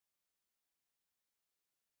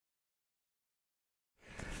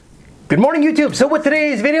Good morning, YouTube. So with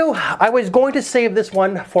today's video, I was going to save this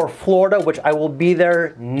one for Florida, which I will be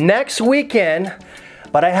there next weekend,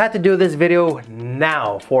 but I had to do this video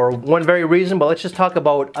now for one very reason. But let's just talk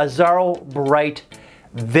about Azzaro Bright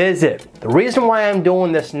Visit. The reason why I'm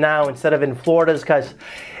doing this now instead of in Florida is because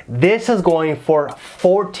this is going for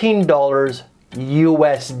 $14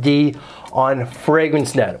 USD on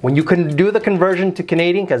FragranceNet. When you can do the conversion to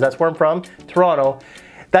Canadian, because that's where I'm from, Toronto,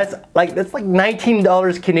 that's like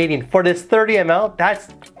 $19 Canadian for this 30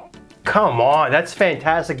 ml. Come on, that's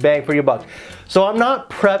fantastic bang for your buck. So I'm not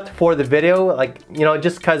prepped for the video,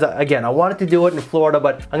 just because, again, I wanted to do it in Florida,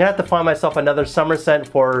 but I'm gonna have to find myself another summer scent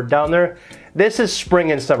for down there. This is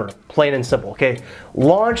spring and summer, plain and simple, okay?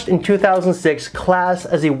 Launched in 2006, class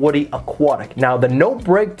as a Woody Aquatic. Now, the note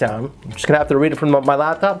breakdown, I'm just gonna have to read it from my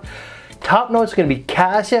laptop. Top notes are going to be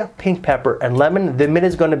cassia, pink pepper, and lemon. The mid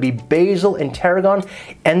is going to be basil and tarragon,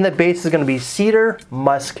 and the base is going to be cedar,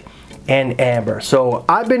 musk, and amber. So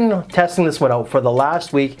I've been testing this one out for the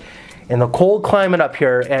last week in the cold climate up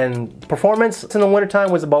here, and performance in the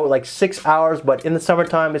wintertime was about like 6 hours, but in the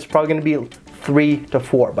summertime it's probably going to be 3 to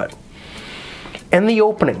 4. But in the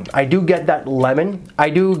opening, I do get that lemon. I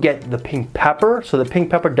do get the pink pepper, so the pink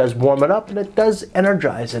pepper does warm it up and it does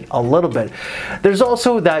energize it a little bit. There's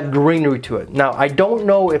also that greenery to it. Now, I don't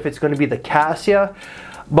know if it's going to be the cassia,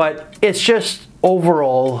 but it's just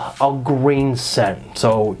overall a green scent.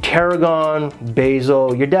 So tarragon,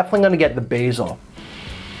 basil, you're definitely going to get the basil.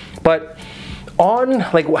 But and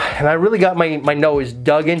I really got my nose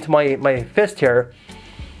dug into my fist here.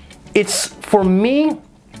 It's, for me,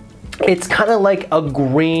 it's kind of like a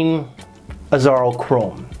green Azzaro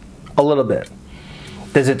Chrome, a little bit.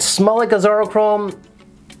 Does it smell like Azzaro Chrome?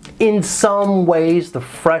 In some ways, the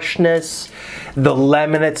freshness, the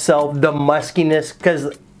lemon itself, the muskiness,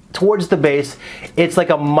 because towards the base, it's like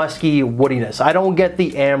a musky woodiness. I don't get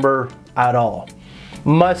the amber at all.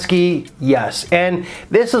 Musky, yes. And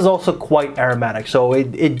this is also quite aromatic, so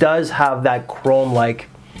it does have that chrome-like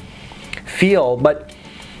feel, but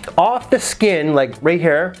off the skin, like right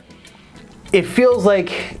here, it feels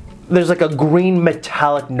like there's like a green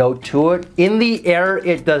metallic note to it. In the air,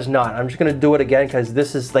 it does not. I'm just gonna do it again because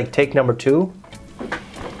this is like take number 2.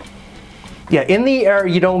 Yeah, in the air,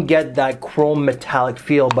 you don't get that chrome metallic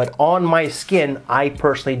feel, but on my skin, I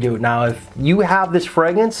personally do. Now, if you have this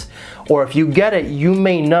fragrance, or if you get it, you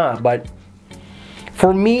may not, but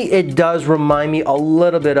for me, it does remind me a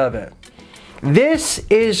little bit of it. This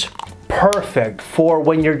is perfect for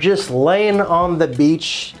when you're just laying on the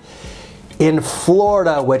beach in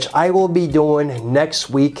Florida, which I will be doing next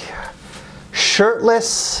week,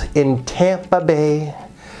 shirtless in Tampa Bay.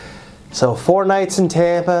 So 4 nights in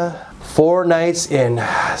Tampa, 4 nights in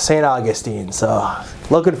St. Augustine. So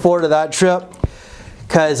looking forward to that trip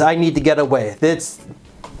because I need to get away. It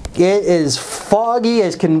is foggy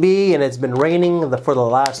as can be, and it's been raining for the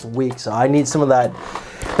last week. So I need some of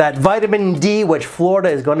that vitamin D, which Florida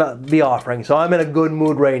is gonna be offering. So I'm in a good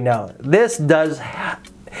mood right now. This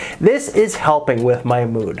is helping with my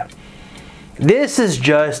mood. This is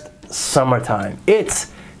just summertime.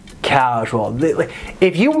 It's casual.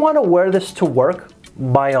 If you want to wear this to work,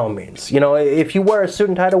 by all means. You know, if you wear a suit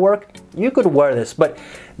and tie to work, you could wear this. But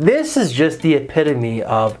this is just the epitome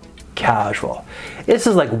of casual. This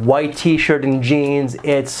is like white t-shirt and jeans.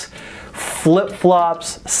 It's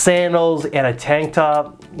flip-flops, sandals, and a tank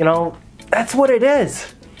top. You know, that's what it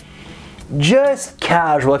is. Just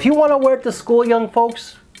casual. If you want to wear it to school, young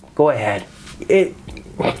folks, go ahead.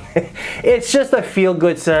 It's just a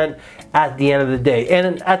feel-good scent at the end of the day.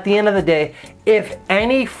 And at the end of the day, if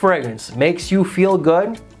any fragrance makes you feel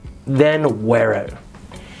good, then wear it.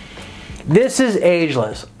 This is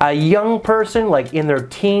ageless. A young person, like in their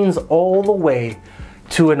teens all the way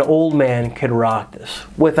to an old man, could rock this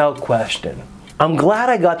without question. I'm glad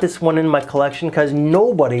I got this one in my collection because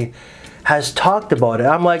nobody has talked about it.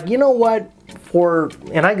 I'm like, you know what?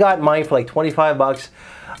 And I got mine for like 25 bucks.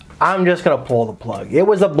 I'm just gonna pull the plug. It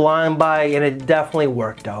was a blind buy and it definitely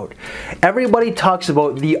worked out. Everybody talks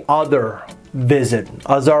about the other Visit,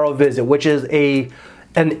 Azzaro Visit, which is an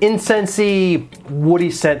incensey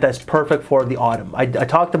woody scent that's perfect for the autumn. I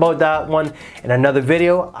talked about that one in another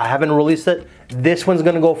video. I haven't released it. This one's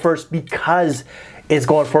gonna go first because it's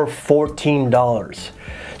going for $14.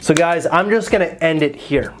 So guys, I'm just gonna end it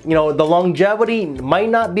here. You know, the longevity might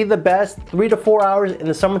not be the best, 3 to 4 hours in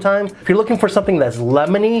the summertime. If you're looking for something that's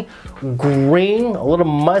lemony, green, a little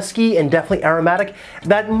musky, and definitely aromatic,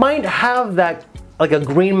 that might have that like a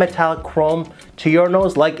green metallic chrome to your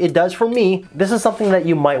nose like it does for me, this is something that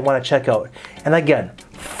you might want to check out. And again,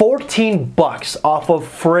 14 bucks off of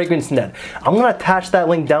FragranceNet. I'm gonna attach that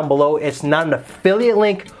link down below. It's not an affiliate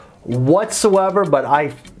link whatsoever,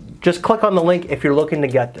 but just click on the link if you're looking to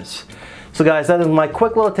get this. So guys, that is my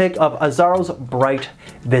quick little take of Azzaro's Bright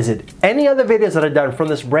Visit. Any other videos that I've done from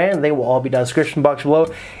this brand, they will all be down in the description box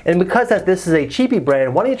below. And because this is a cheapy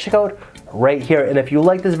brand, why don't you check out right here. And if you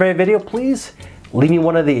like this very video, please leave me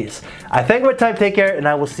one of these. I thank you for your time, take care, and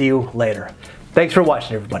I will see you later. Thanks for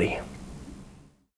watching, everybody.